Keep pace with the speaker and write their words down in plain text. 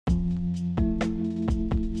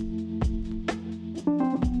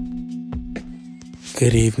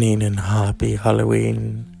Good evening and happy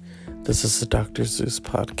Halloween. This is the Dr. Zeus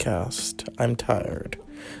podcast. I'm tired,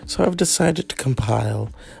 so I've decided to compile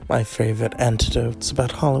my favorite anecdotes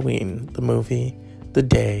about Halloween, the movie, the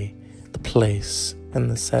day, the place, and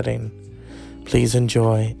the setting. Please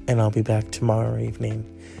enjoy, and I'll be back tomorrow evening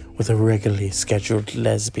with a regularly scheduled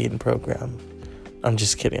lesbian program. I'm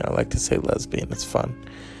just kidding, I like to say lesbian, it's fun.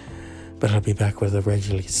 But I'll be back with a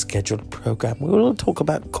regularly scheduled program. We will talk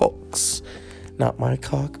about cocks. Not my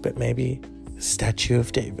cock, but maybe the Statue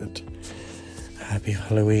of David. Happy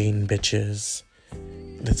Halloween, bitches.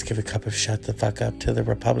 Let's give a cup of shut the fuck up to the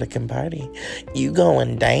Republican Party. You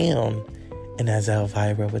going down. And as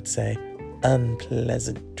Elvira would say,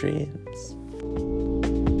 unpleasant dreams.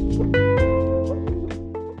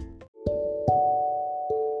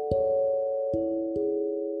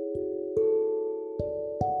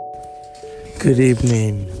 Good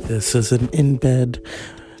evening. This is an in-bed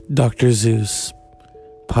Dr. Zeus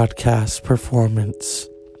podcast performance.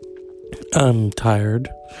 I'm tired,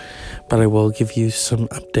 but I will give you some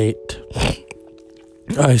update.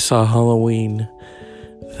 I saw Halloween.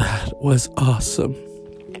 That was awesome.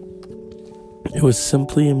 It was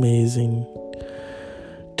simply amazing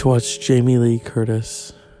to watch Jamie Lee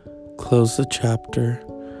Curtis close the chapter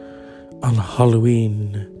on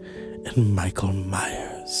Halloween and Michael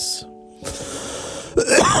Myers.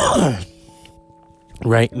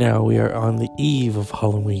 Right now, we are on the eve of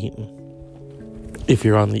Halloween. If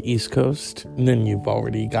you're on the East Coast, then you've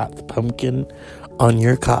already got the pumpkin on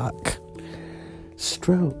your cock.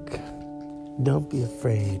 Stroke. Don't be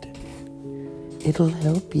afraid. It'll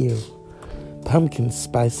help you. Pumpkin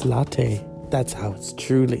spice latte. That's how it's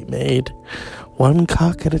truly made. One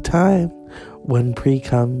cock at a time. One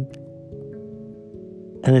pre-cum.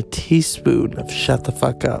 And a teaspoon of shut the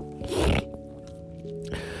fuck up.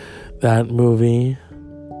 That movie,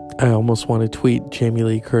 I almost want to tweet Jamie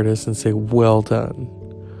Lee Curtis and say, well done.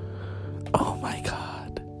 Oh my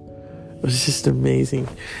God. It was just amazing.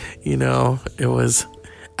 You know, it was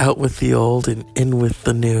out with the old and in with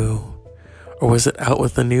the new. Or was it out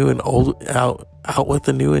with the new and old, out with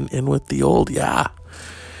the new and in with the old? Yeah.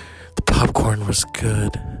 The popcorn was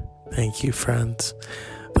good. Thank you, friends.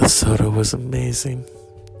 The soda was amazing.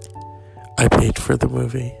 I paid for the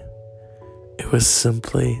movie. It was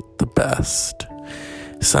simply the best.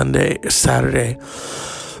 Saturday,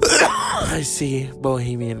 I see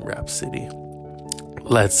Bohemian Rhapsody.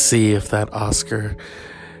 Let's see if that Oscar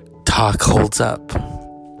talk holds up.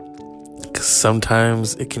 Because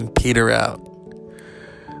sometimes it can peter out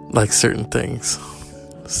like certain things.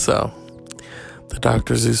 So, the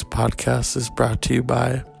Dr. Zeus podcast is brought to you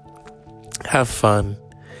by have fun,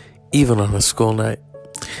 even on a school night.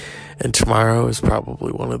 And tomorrow is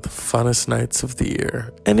probably one of the funnest nights of the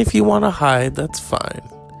year. And if you want to hide, that's fine.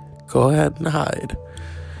 Go ahead and hide.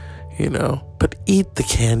 You know, but eat the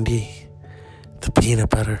candy, the peanut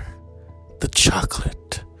butter, the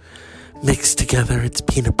chocolate. Mixed together, it's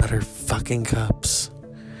peanut butter fucking cups.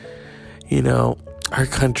 You know, our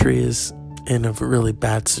country is in a really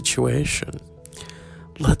bad situation.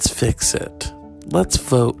 Let's fix it. Let's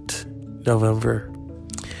vote November.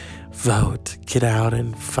 Vote. Get out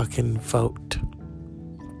and fucking vote.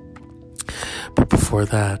 But before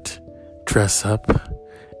that, dress up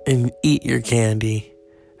and eat your candy.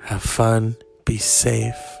 Have fun. Be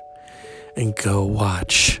safe. And go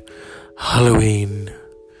watch Halloween.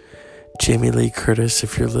 Jamie Lee Curtis,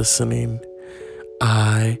 if you're listening,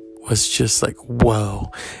 I was just like, whoa.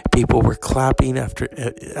 People were clapping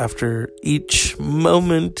after each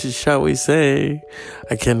moment, shall we say.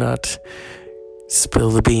 I cannot spill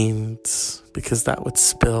the beans, because that would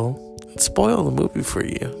spill and spoil the movie for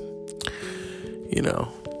you. You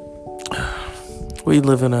know, we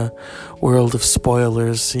live in a world of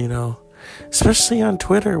spoilers, you know, especially on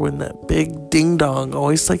Twitter when that big ding dong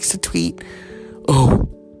always likes to tweet, oh,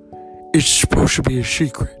 it's supposed to be a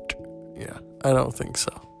secret. Yeah, I don't think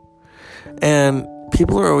so. And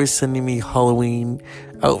people are always sending me Halloween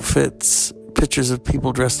outfits, pictures of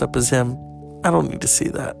people dressed up as him. I don't need to see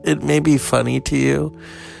that. It may be funny to you,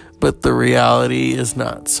 but the reality is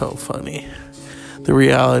not so funny. The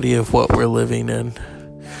reality of what we're living in.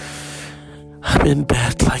 I'm in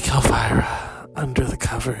bed like Elvira, under the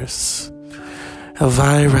covers.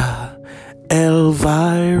 Elvira.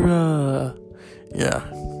 Yeah.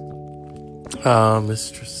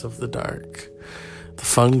 Mistress of the Dark. The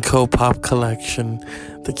Funko Pop collection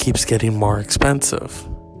that keeps getting more expensive.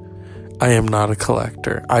 I am not a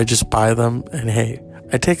collector. I just buy them and hey,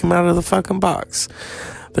 I take them out of the fucking box.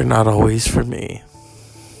 They're not always for me.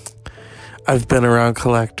 I've been around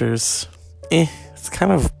collectors. It's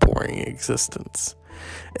kind of a boring existence.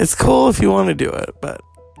 It's cool if you want to do it, but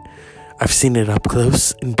I've seen it up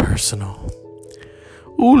close and personal.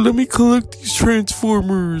 Oh, let me collect these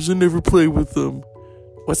Transformers and never play with them.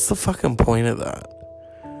 What's the fucking point of that?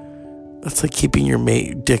 That's like keeping your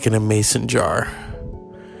dick in a mason jar.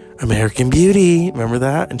 American Beauty, remember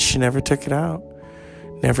that? And she never took it out.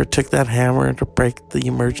 Never took that hammer to break the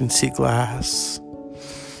emergency glass.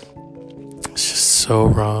 It's just so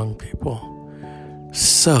wrong, people.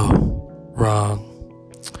 So wrong.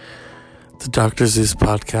 The Dr. Zeus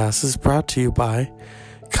podcast is brought to you by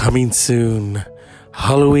coming soon,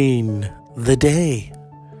 Halloween, the day.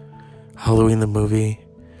 Halloween, the movie.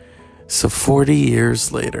 So 40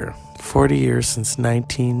 years later, 40 years since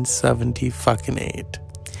 1978,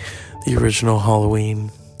 the original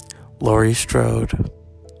Halloween, Laurie Strode,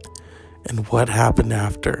 and what happened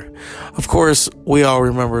after. Of course, we all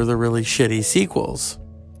remember the really shitty sequels.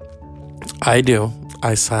 I do.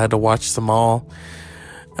 I had to watch them all.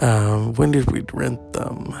 When did we rent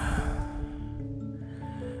them?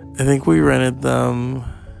 I think we rented them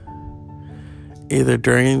either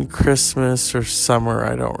during Christmas or summer.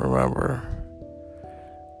 I don't remember.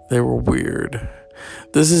 They were weird.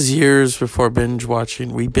 This is years before binge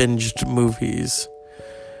watching. We binged movies.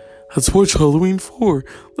 Let's watch Halloween 4.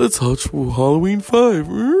 Let's watch Halloween 5.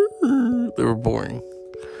 They were boring.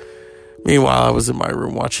 Meanwhile, I was in my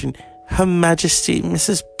room watching Her Majesty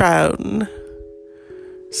Mrs. Brown.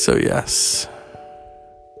 So yes.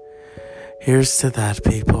 Here's to that,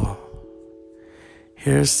 people.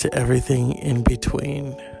 Here's to everything in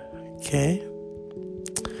between. Okay?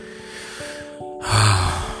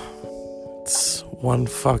 It's one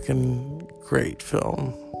fucking great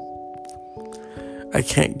film. I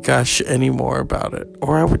can't gush anymore about it,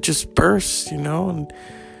 or I would just burst, and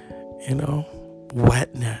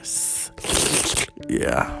wetness.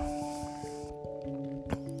 Yeah.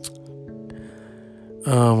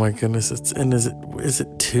 Oh my goodness, is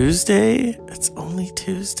it Tuesday? It's only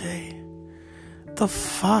Tuesday. The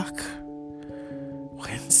fuck?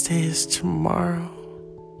 Wednesday is tomorrow.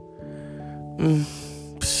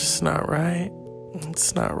 It's just not right.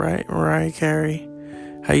 It's not right, Mariah Carey.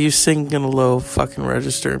 How you sing in a low fucking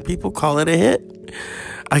register and people call it a hit?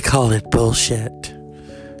 I call it bullshit.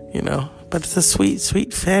 But it's a sweet,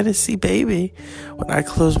 sweet fantasy, baby. When I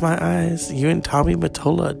close my eyes, you and Tommy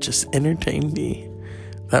Mottola just entertained me.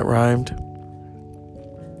 That rhymed.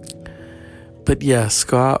 But yes,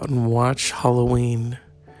 go out and watch Halloween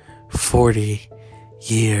 40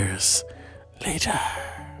 years later.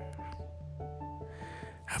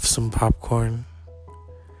 Have some popcorn.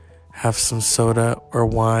 Have some soda or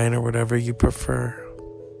wine or whatever you prefer.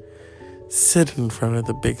 Sit in front of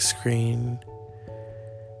the big screen.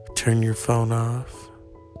 Turn your phone off.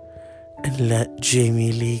 And let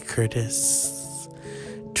Jamie Lee Curtis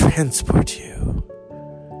transport you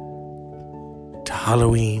to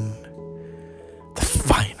Halloween, the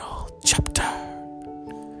final chapter.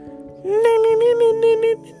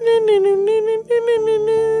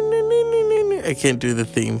 I can't do the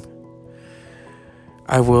theme.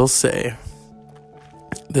 I will say,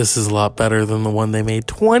 this is a lot better than the one they made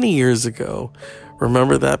 20 years ago.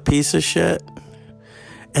 Remember that piece of shit?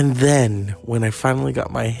 And then, when I finally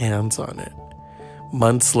got my hands on it,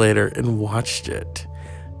 months later, and watched it,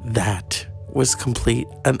 that was complete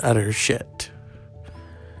and utter shit.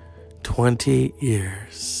 20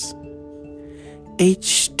 years.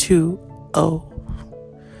 H2O.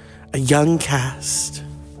 A young cast.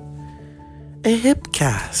 A hip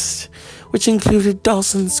cast, which included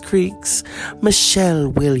Dawson's Creek's Michelle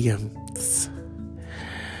Williams.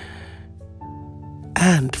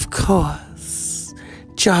 And, of course,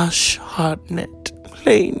 Josh Hartnett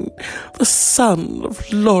playing the son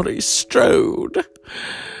of Laurie Strode.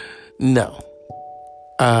 No.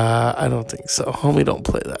 I don't think so. Homie, don't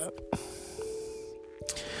play that.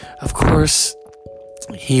 Of course,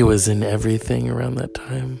 he was in everything around that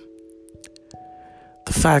time.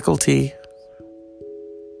 The Faculty.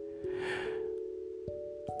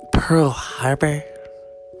 Pearl Harbor.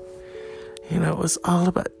 It was all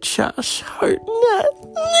about Josh Hartnett.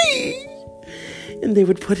 And they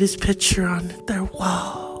would put his picture on their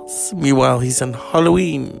walls. Meanwhile, he's in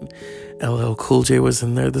Halloween. LL Cool J was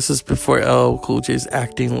in there. This is before LL Cool J's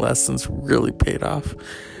acting lessons really paid off.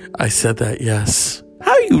 I said that, yes.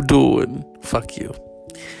 How you doing? Fuck you.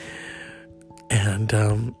 And,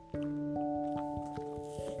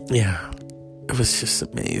 yeah. It was just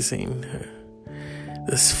amazing.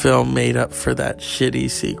 This film made up for that shitty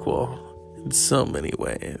sequel in so many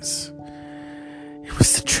ways. It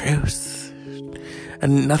was the truth,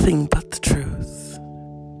 and nothing but the truth.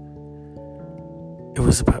 It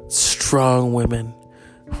was about strong women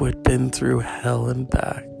who had been through hell and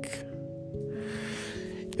back.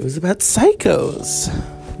 It was about psychos,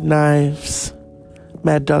 knives,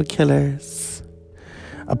 mad dog killers,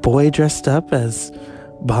 a boy dressed up as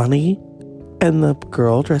Bonnie, and the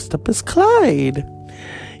girl dressed up as Clyde.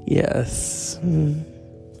 Yes.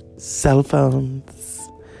 Cell phones,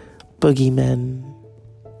 boogeymen,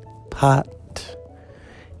 pot,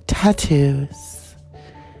 tattoos,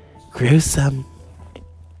 gruesome.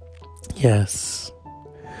 Yes.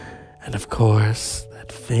 And of course,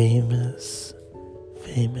 that famous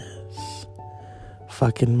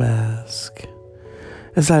fucking mask.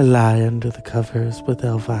 As I lie under the covers with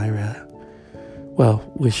Elvira. Well,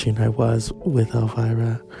 wishing I was with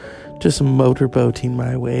Elvira. Just motorboating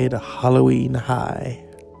my way to Halloween High.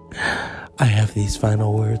 I have these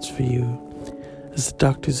final words for you as the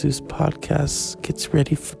Dr. Zeus podcast gets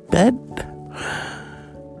ready for bed.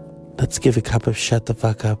 Let's give a cup of shut the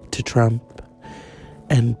fuck up to Trump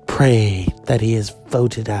and pray that he is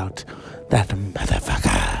voted out, that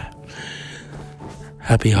motherfucker.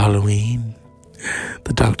 Happy Halloween.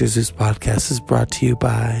 The Dr. Zeus podcast is brought to you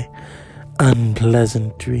by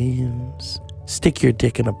Unpleasant Dreams. Stick your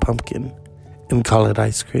dick in a pumpkin and call it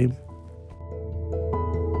ice cream.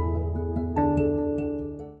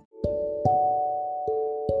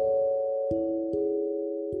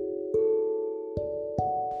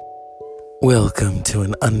 Welcome to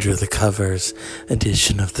an Under the Covers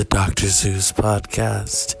edition of the Dr. Zeus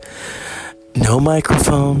podcast. No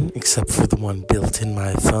microphone except for the one built in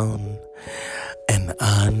my phone. And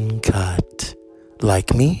uncut.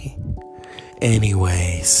 Like me.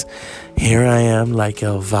 Anyways, here I am like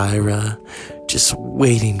Elvira, just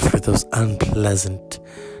waiting for those unpleasant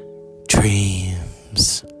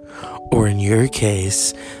dreams. Or in your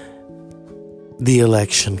case, the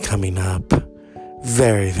election coming up.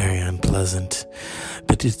 Very, very unpleasant.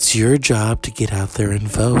 But it's your job to get out there and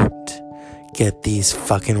vote. Get these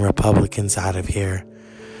fucking Republicans out of here.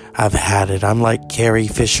 I've had it. I'm like Carrie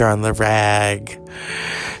Fisher on the rag.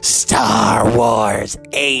 Star Wars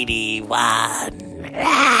 81.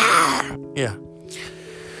 Yeah.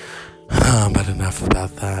 But enough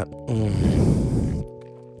about that.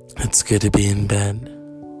 It's good to be in bed.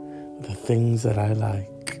 The things that I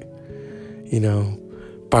like. You know,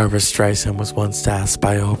 Barbara Streisand was once asked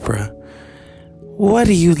by Oprah, what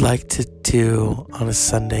do you like to do on a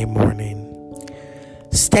Sunday morning?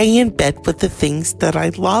 Stay in bed with the things that I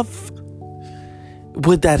love.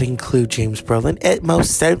 Would that include James Brolin? It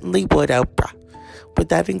most certainly would, Oprah. Would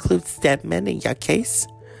that include Stedman in your case?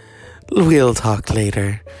 We'll talk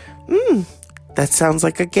later. That sounds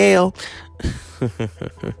like a Gale.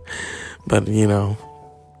 But, you know,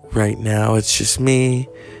 right now it's just me,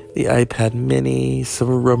 the iPad mini,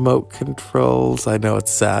 some remote controls. I know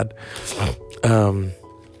it's sad.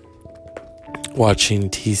 Watching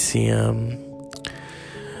TCM.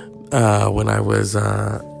 When I was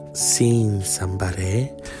seeing somebody,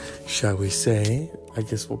 shall we say, I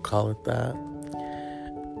guess we'll call it that.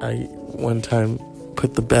 I one time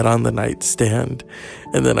put the bed on the nightstand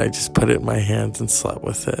and then I just put it in my hands and slept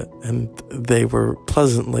with it. And they were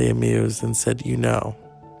pleasantly amused and said, you know,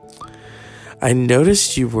 I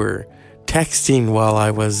noticed you were texting while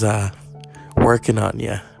I was working on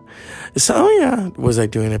you. So, oh yeah, was I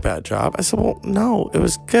doing a bad job? I said, well, no, it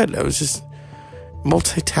was good. I was just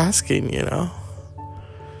multitasking, you know.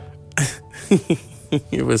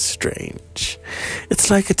 It was strange. It's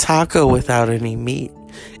like a taco without any meat,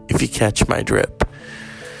 if you catch my drip.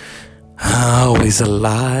 Always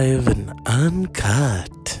alive and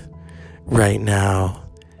uncut. Right now,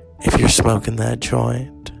 if you're smoking that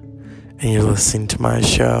joint and you're listening to my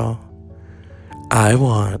show, I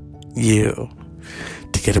want you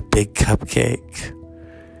to get a big cupcake.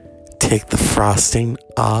 Take the frosting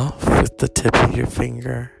off with the tip of your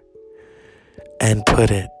finger and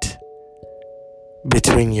put it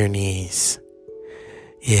between your knees.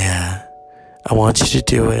 Yeah, I want you to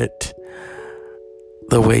do it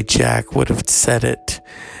the way Jack would have said it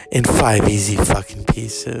in 5 easy fucking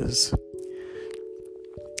pieces.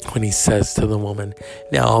 When he says to the woman,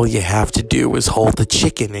 now all you have to do is hold the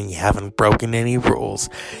chicken and you haven't broken any rules.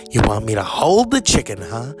 You want me to hold the chicken,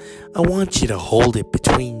 huh? I want you to hold it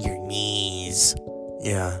between your knees.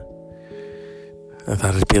 Yeah. I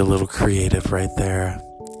thought it'd be a little creative right there.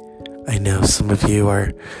 I know some of you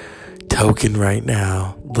are token right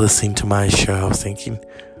now, listening to my show, thinking,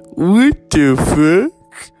 what the fuck?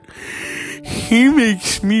 He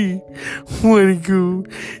makes me want to go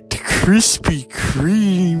to Krispy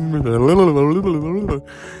Kreme.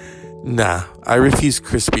 Nah, I refused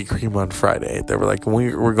Krispy Kreme on Friday. They were like,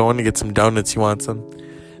 we're going to get some donuts. You want some?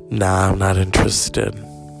 Nah, I'm not interested.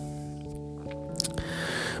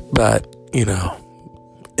 But,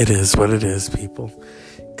 it is what it is, people.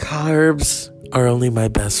 Carbs are only my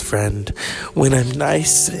best friend when I'm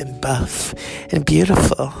nice and buff and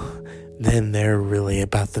beautiful. Then they're really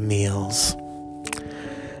about the meals.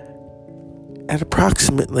 At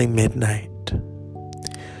approximately midnight,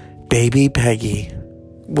 baby Peggy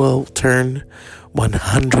will turn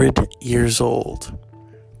 100 years old.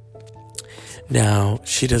 Now,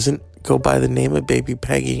 she doesn't go by the name of baby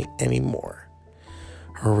Peggy anymore.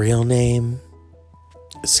 Her real name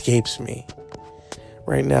escapes me.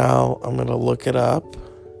 Right now, I'm going to look it up.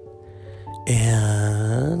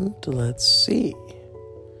 And let's see.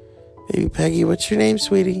 Baby Peggy, what's your name,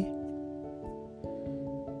 sweetie?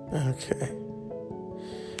 Okay.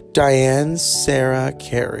 Diane Sarah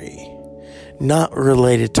Carey. Not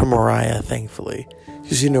related to Mariah, thankfully.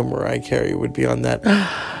 Because Mariah Carey would be on that.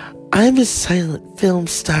 I'm a silent film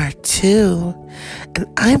star too. And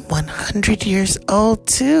I'm 100 years old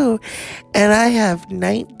too. And I have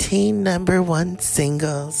 19 number one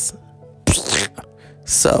singles.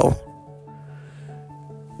 So,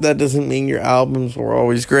 that doesn't mean your albums were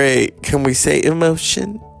always great. Can we say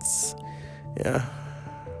emotions? Yeah.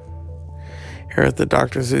 Here at the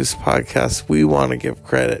Dr. Zeus podcast, we want to give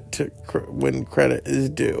credit to when credit is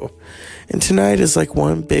due. And tonight is like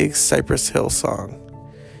one big Cypress Hill song.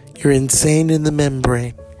 You're insane in the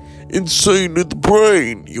membrane. Insane in the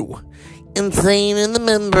brain. You insane in the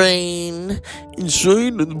membrane.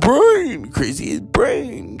 Insane in the brain. Crazy as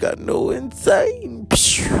brain. Got no insane.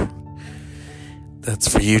 That's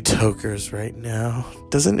for you tokers right now.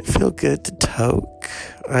 Doesn't it feel good to toke?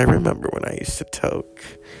 I remember when I used to toke.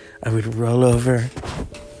 I would roll over,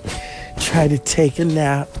 try to take a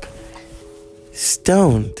nap,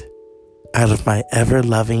 stoned out of my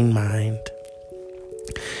ever-loving mind.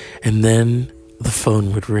 And then the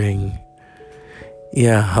phone would ring.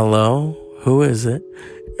 Yeah, hello? Who is it?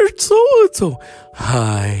 It's so-and-so.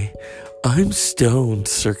 Hi, I'm stoned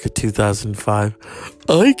circa 2005.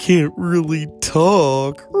 I can't really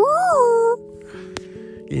talk.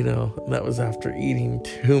 That was after eating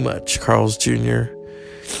too much Carl's Jr.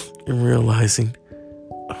 and realizing,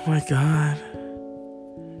 oh my God,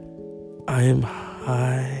 I am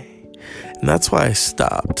high. And that's why I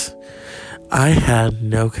stopped. I had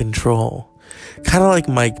no control. Kind of like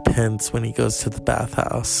Mike Pence when he goes to the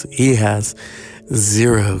bathhouse. He has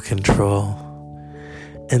zero control.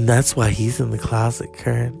 And that's why he's in the closet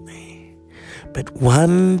currently. But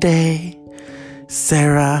one day,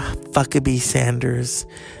 Sarah Fuckabee Sanders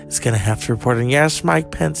is going to have to report. And yes,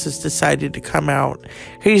 Mike Pence has decided to come out.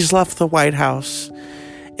 He's left the White House.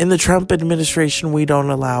 In the Trump administration, we don't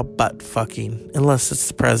allow butt fucking unless it's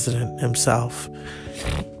the president himself.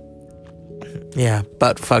 Yeah,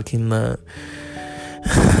 butt fucking the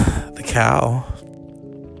cow.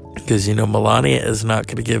 Because, Melania is not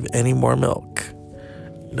going to give any more milk.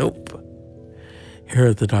 Nope. Here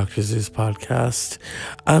at the Dr. Zeus podcast,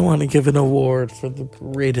 I want to give an award for the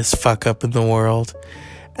greatest fuck up in the world.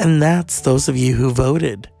 And that's those of you who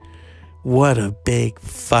voted. What a big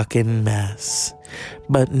fucking mess.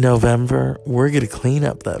 But November, we're going to clean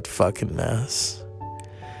up that fucking mess.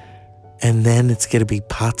 And then it's going to be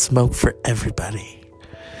pot smoke for everybody.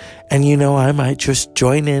 And I might just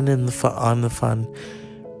join in on the fun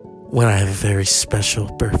when I have a very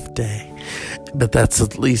special birthday. But that's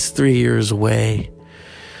at least 3 years away.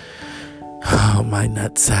 Oh, my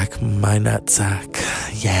nutsack.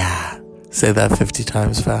 Yeah. Say that 50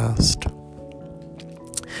 times fast.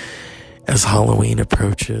 As Halloween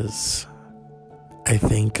approaches, I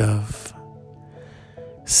think of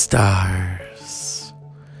stars,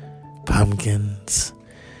 pumpkins,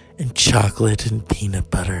 and chocolate and peanut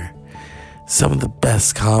butter. Some of the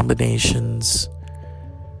best combinations,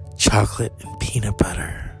 chocolate and peanut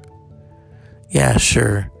butter. Yeah,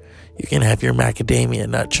 sure, you can have your macadamia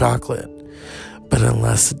nut chocolate, but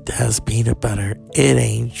unless it has peanut butter, it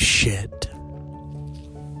ain't shit.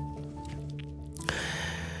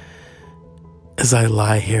 As I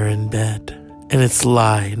lie here in bed, and it's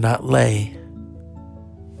lie, not lay.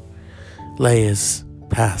 Lay is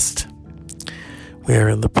past. We are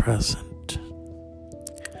in the present.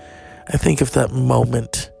 I think of that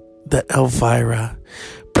moment that Elvira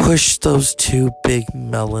pushed those two big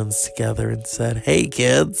melons together and said, hey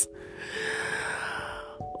kids,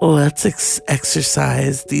 let's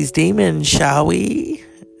exercise these demons, shall we?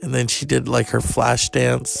 And then she did like her flash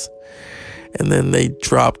dance. And then they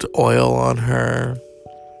dropped oil on her.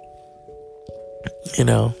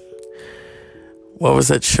 What was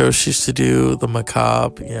that show she used to do? The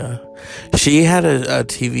Macabre, yeah. She had a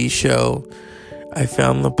TV show. I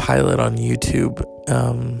found the pilot on YouTube.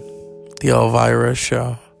 The Elvira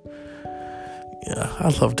show. Yeah, I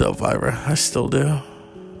loved Elvira. I still do.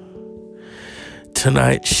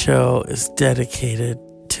 Tonight's show is dedicated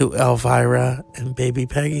to Elvira and Baby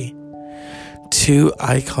Peggy, two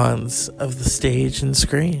icons of the stage and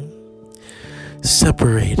screen,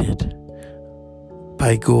 separated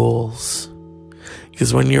by ghouls.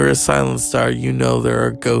 Because when you're a silent star, you know there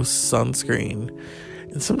are ghosts on screen.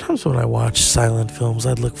 And sometimes when I watch silent films,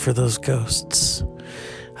 I look for those ghosts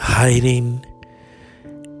hiding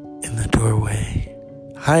in the doorway,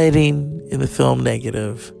 hiding in the film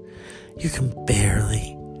negative. You can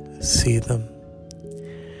barely see them.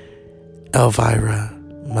 Elvira,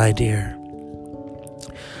 my dear,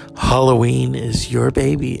 Halloween is your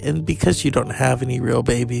baby, and because you don't have any real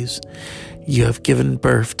babies, you have given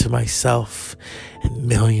birth to myself and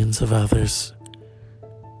millions of others.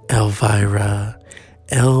 Elvira.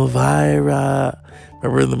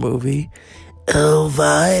 Remember in the movie?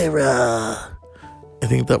 Elvira. I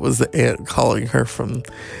think that was the aunt calling her from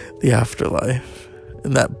the afterlife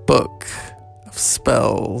in that book of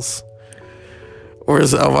spells.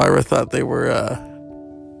 Whereas Elvira thought they were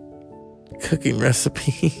cooking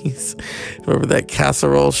recipes. Remember that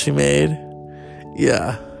casserole she made?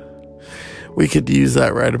 Yeah. We could use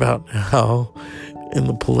that right about now in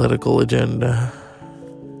the political agenda.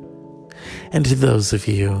 And to those of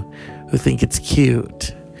you who think it's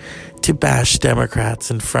cute to bash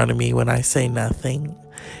Democrats in front of me when I say nothing,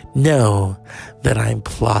 know that I'm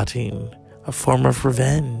plotting a form of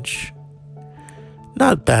revenge.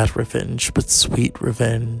 Not bad revenge, but sweet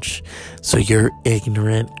revenge. So your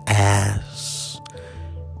ignorant ass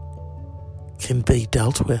can be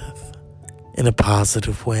dealt with in a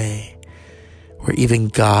positive way, where even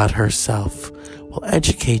God herself will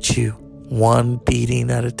educate you one beating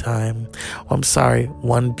at a time. One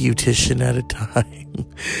beautician at a time.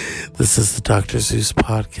 This is the Dr. Zeus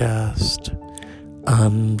podcast.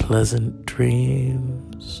 Unpleasant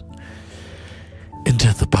dreams.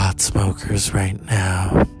 Into the pot smokers right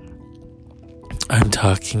now. I'm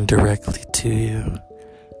talking directly to you.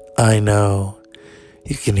 I know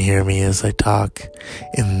you can hear me as I talk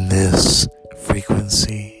in this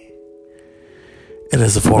frequency. And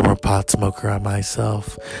as a former pot smoker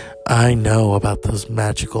myself, I know about those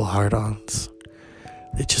magical hard-ons.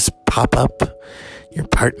 They just pop up. Your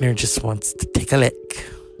partner just wants to take a lick.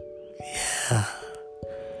 Yeah.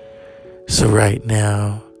 So right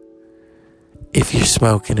now, if you're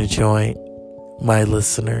smoking a joint, my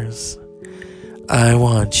listeners, I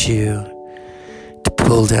want you to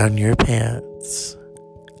pull down your pants,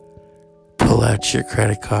 pull out your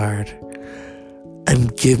credit card,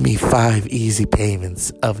 and give me 5 easy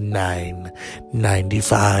payments of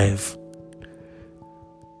 $9.95.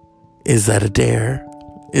 Is that a dare?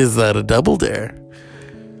 Is that a double dare?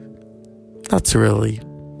 Not really.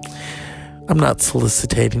 I'm not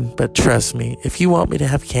soliciting, but trust me, if you want me to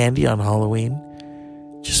have candy on Halloween,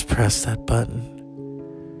 just press that button.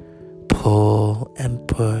 Pull and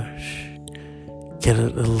push. Get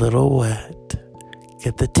it a little wet.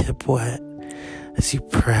 Get the tip wet as you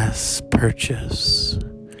press purchase.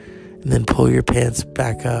 And then pull your pants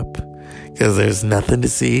back up, because there's nothing to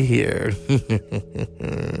see here.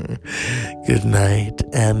 Good night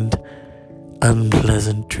and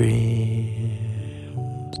unpleasant dreams.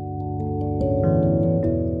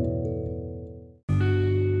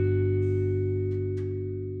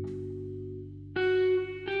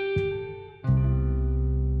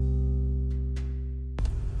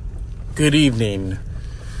 Good evening.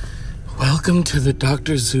 Welcome to the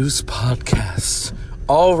Dr. Zeus podcast.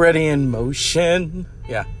 Already in motion.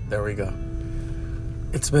 Yeah, there we go.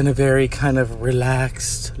 It's been a very kind of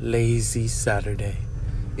relaxed, lazy Saturday.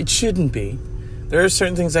 It shouldn't be. There are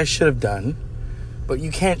certain things I should have done, but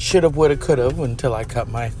you can't should have, would have, could have until I cut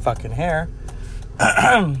my fucking hair.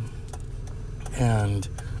 And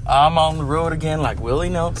I'm on the road again like Willie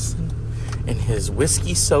Nelson in his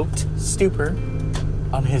whiskey-soaked stupor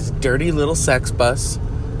on his dirty little sex bus,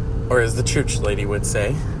 or as the church lady would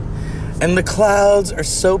say. And the clouds are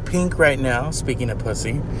so pink right now, speaking of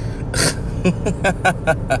pussy.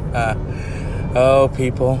 Oh,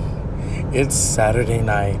 people, it's Saturday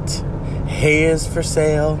night. Hay is for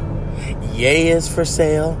sale. Yay is for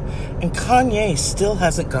sale. And Kanye still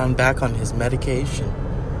hasn't gone back on his medication.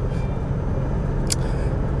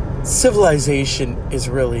 Civilization is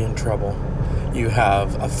really in trouble. You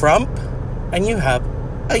have a frump and you have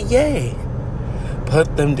a yay.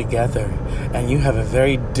 Put them together and you have a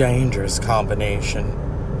very dangerous combination.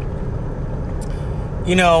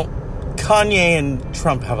 You know, Kanye and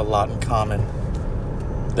Trump have a lot in common.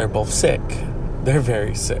 They're both sick. They're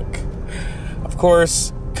very sick. Of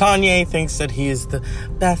course, Kanye thinks that he is the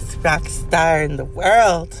best rock star in the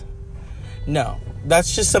world. No.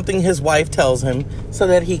 That's just something his wife tells him so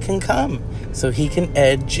that he can come. So he can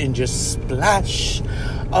edge and just splash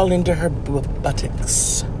all into her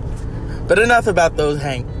buttocks. But enough about those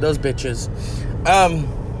bitches.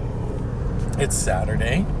 It's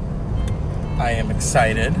Saturday. I am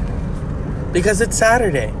excited because it's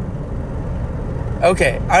Saturday.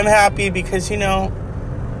 Okay, I'm happy because,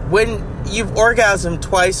 when you've orgasmed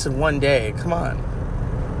twice in one day, come on.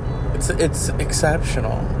 It's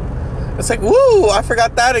exceptional. It's like, woo, I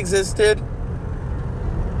forgot that existed.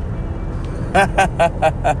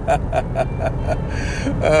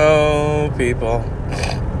 Oh, people.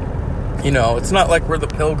 It's not like we're the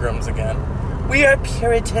Pilgrims again. We are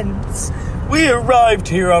Puritans. We arrived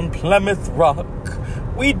here on Plymouth Rock.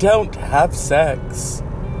 We don't have sex.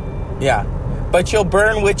 Yeah, but you'll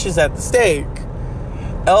burn witches at the stake.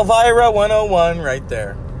 Elvira 101 right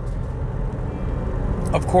there.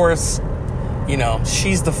 Of course,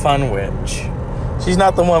 she's the fun witch. She's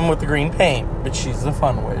not the one with the green paint, but she's the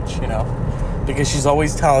fun witch, because she's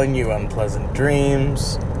always telling you unpleasant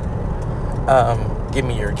dreams. Give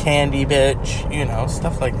me your candy, bitch.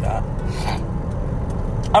 Stuff like that.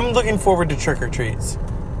 I'm looking forward to trick-or-treats.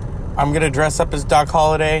 I'm going to dress up as Doc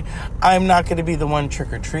Holliday. I'm not going to be the one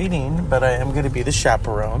trick-or-treating, but I am going to be the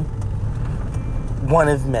chaperone. One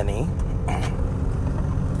of many.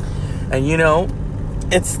 And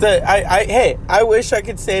it's I wish I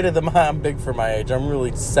could say to them, I'm big for my age. I'm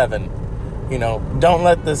really 7. Don't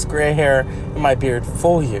let this gray hair in my beard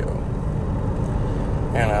fool you.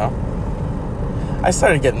 I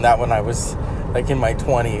started getting that when I was in my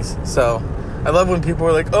 20s. So I love when people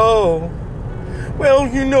were like, oh, well,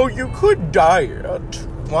 you could dye it.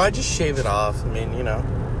 Well, I just shave it off. I mean,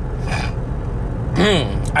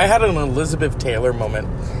 I had an Elizabeth Taylor moment.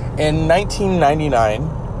 In 1999,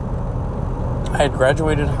 I had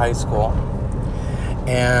graduated high school,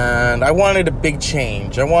 and I wanted a big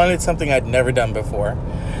change. I wanted something I'd never done before.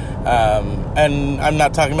 And I'm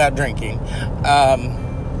not talking about drinking.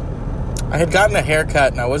 I had gotten a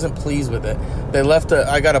haircut, and I wasn't pleased with it.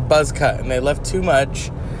 I got a buzz cut, and they left too much.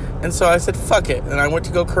 And so I said, fuck it. And I went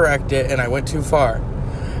to go correct it, and I went too far.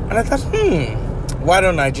 And I thought, why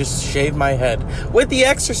don't I just shave my head? With The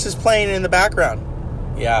Exorcist playing in the background.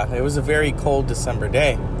 Yeah, it was a very cold December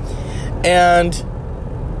day. And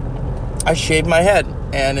I shaved my head,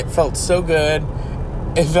 and it felt so good.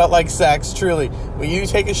 It felt like sex, truly. When you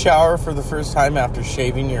take a shower for the first time after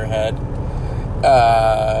shaving your head,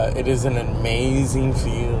 it is an amazing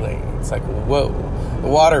feeling. It's like, whoa. The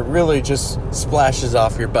water really just splashes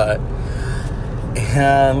off your butt.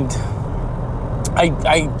 And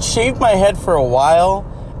I shaved my head for a while,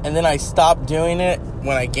 and then I stopped doing it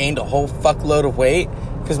when I gained a whole fuckload of weight,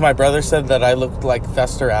 because my brother said that I looked like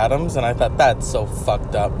Fester Addams, and I thought, that's so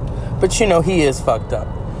fucked up. But he is fucked up.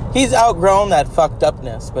 He's outgrown that fucked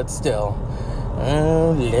upness, but still.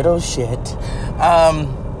 Little shit.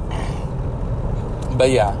 But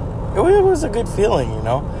yeah, it was a good feeling,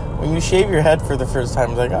 When you shave your head for the first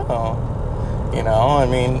time, it's like, oh.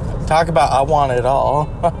 Talk about I want it all.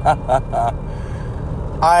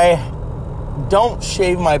 I don't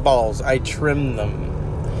shave my balls. I trim them.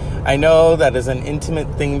 I know that is an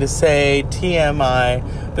intimate thing to say,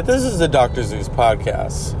 TMI, but this is the Dr. Zeus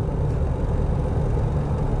podcast.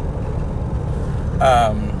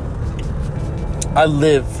 I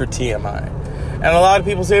live for TMI. And a lot of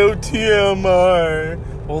people say, oh, TMI.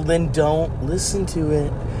 Well, then don't listen to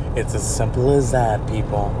it. It's as simple as that,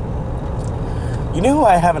 people. You know who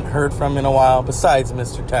I haven't heard from in a while, besides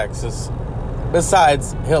Mr. Texas?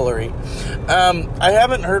 Besides Hillary. I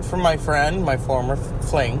haven't heard from my friend, my former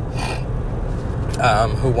fling,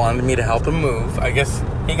 who wanted me to help him move. I guess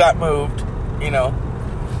he got moved,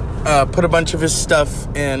 put a bunch of his stuff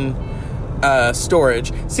in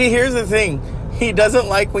storage. See, here's the thing. He doesn't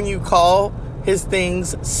like when you call his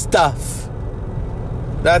things stuff.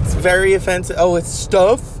 That's very offensive. Oh, it's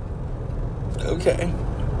stuff? Okay.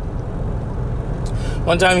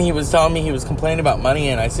 One time he was telling me he was complaining about money,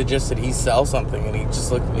 and I suggested he sell something, and he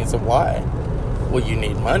just looked at me and said, why? Well, you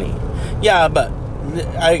need money. Yeah, but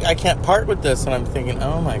I can't part with this. And I'm thinking,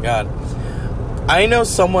 oh my God. I know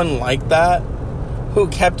someone like that who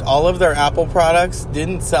kept all of their Apple products,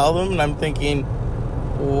 didn't sell them, and I'm thinking,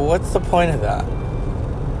 what's the point of that?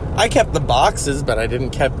 I kept the boxes, but I didn't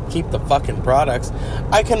keep the fucking products.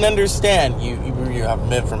 I can understand you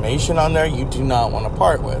have information on there you do not want to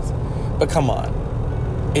part with. But come on.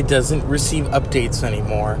 It doesn't receive updates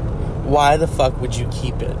anymore. Why the fuck would you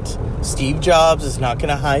keep it? Steve Jobs is not going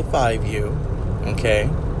to high-five you. Okay?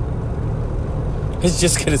 He's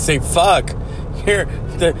just going to say, fuck. Here,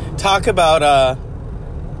 talk about,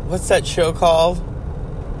 what's that show called?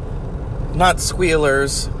 not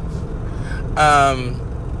squealers.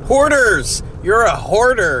 Hoarders. You're a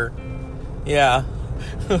hoarder. Yeah.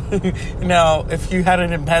 Now, if you had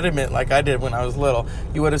an impediment like I did when I was little,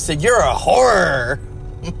 you would have said, you're a horror.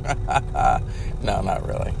 No, not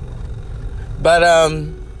really. But, I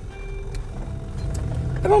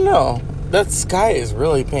don't know. That sky is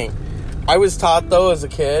really pink. I was taught, though, as a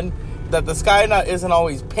kid, that the sky isn't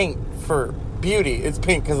always pink for beauty. It's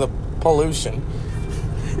pink because of pollution.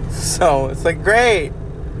 So, it's like, great.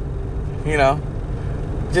 You know,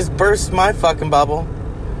 just burst my fucking bubble.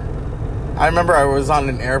 I remember I was on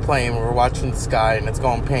an airplane, we were watching the sky, and it's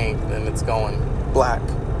going pink, and it's going black,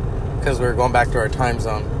 because we were going back to our time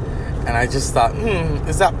zone. And I just thought,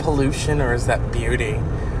 is that pollution or is that beauty?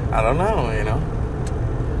 I don't know, you know.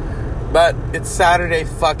 But it's Saturday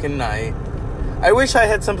fucking night. I wish I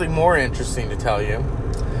had something more interesting to tell you.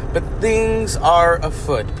 But things are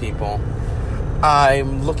afoot, people.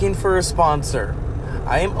 I'm looking for a sponsor.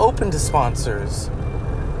 I am open to sponsors.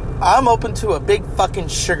 I'm open to a big fucking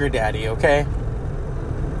sugar daddy, okay?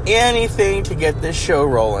 Anything to get this show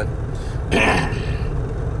rolling.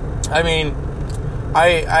 I mean,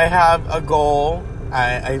 I have a goal.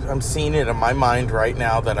 I'm seeing it in my mind right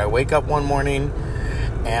now that I wake up one morning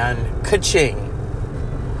and ka-ching.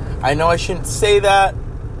 I know I shouldn't say that,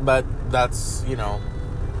 but that's, you know,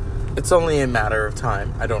 it's only a matter of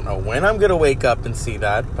time. I don't know when I'm going to wake up and see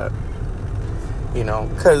that, but, you know,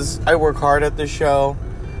 because I work hard at this show,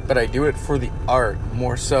 but I do it for the art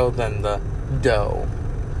more so than the dough.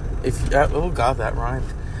 Oh God, that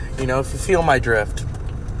rhymed. You know, if you feel my drift.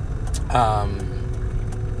 God,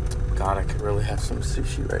 I could really have some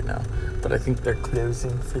sushi right now, but I think they're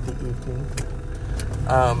closing for the evening.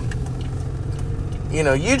 You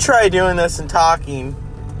know, you try doing this and talking,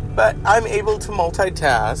 but I'm able to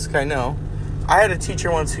multitask. I know. I had a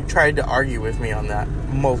teacher once who tried to argue with me on that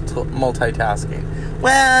multitasking.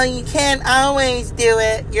 Well, you can't always do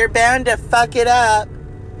it. You're bound to fuck it up.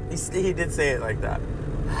 He did say it like that.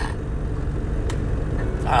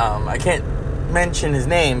 I can't mention his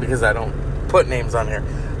name because I don't put names on here.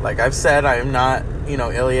 Like I've said, I am not, you know,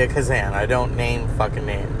 Ilya Kazan. I don't name fucking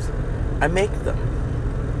names. I make them.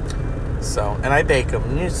 So, and I bake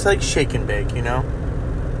them. It's like shake and bake, you know?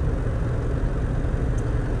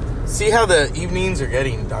 See how the evenings are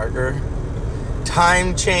getting darker?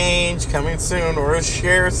 Time change coming soon, or as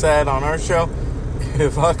Cher said on our show,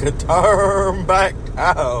 if I could turn back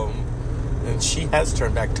time. And she has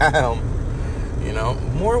turned back time. You know,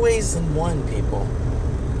 more ways than one, people.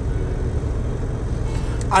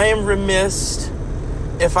 I am remiss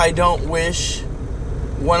if I don't wish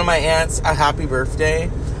one of my aunts a happy birthday.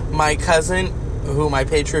 My cousin, whom I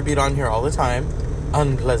pay tribute on here all the time,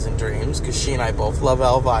 Unpleasant Dreams, because she and I both love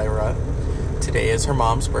Elvira. Today is her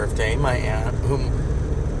mom's birthday, my aunt, whom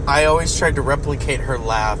I always tried to replicate her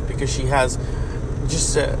laugh because she has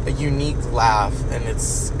just a unique laugh, and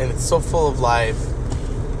it's so full of life.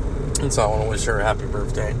 And so I want to wish her a happy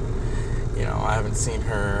birthday. You know, I haven't seen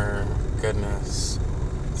her, goodness,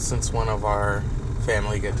 since one of our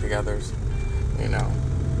family get-togethers. You know,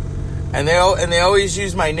 and they always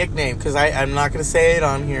use my nickname because I'm not going to say it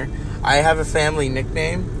on here. I have a family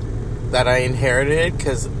nickname that I inherited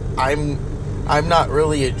because I'm not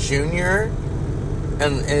really a junior,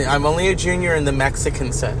 and I'm only a junior in the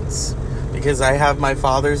Mexican sense because I have my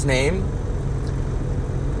father's name.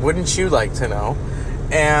 Wouldn't you like to know?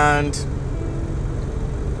 And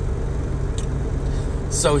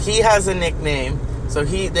so he has a nickname. So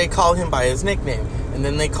they call him by his nickname, and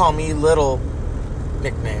then they call me Little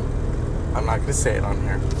nickname. I'm not going to say it on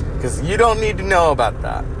here because you don't need to know about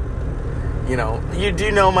that. You know, you do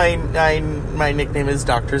know my nickname is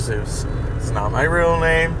Dr. Zeus. It's not my real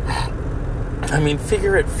name. I mean,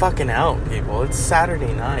 figure it fucking out, people. It's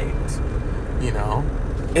Saturday night. You know?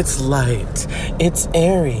 It's light. It's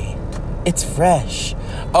airy. It's fresh.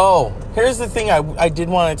 Oh, here's the thing I did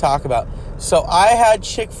want to talk about. So I had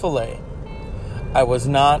Chick-fil-A. I was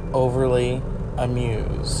not overly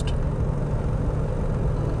amused.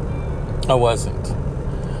 I wasn't.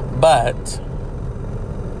 But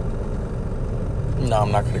no,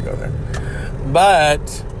 I'm not going to go there.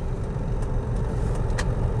 But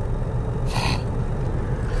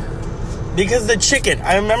because the chicken,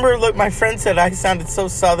 I remember, look, my friend said I sounded so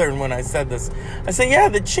southern when I said this. I said, yeah,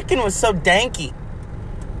 the chicken was so danky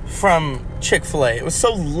from Chick-fil-A. It was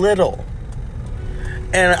so little.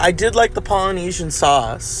 And I did like the Polynesian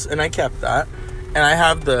sauce, and I kept that. And I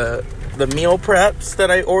have the meal preps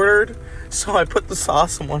that I ordered, so I put the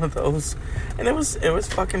sauce in one of those. And it was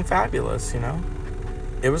fucking fabulous, you know?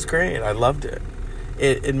 It was great. I loved it.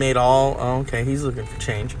 it made all... Oh, okay, he's looking for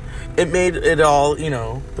change. It made it all,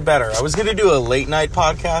 the better. I was going to do a late night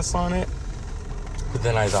podcast on it, but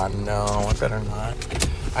then I thought, no, I better not.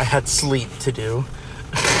 I had sleep to do.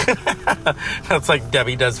 That's like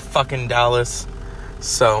Debbie does fucking Dallas.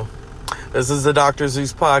 So, this is the Dr.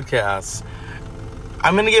 Zeus podcast.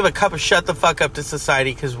 I'm going to give a cup of shut the fuck up to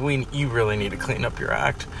society because you really need to clean up your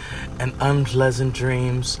act. And unpleasant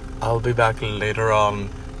dreams. I'll be back later on,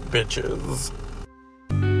 bitches.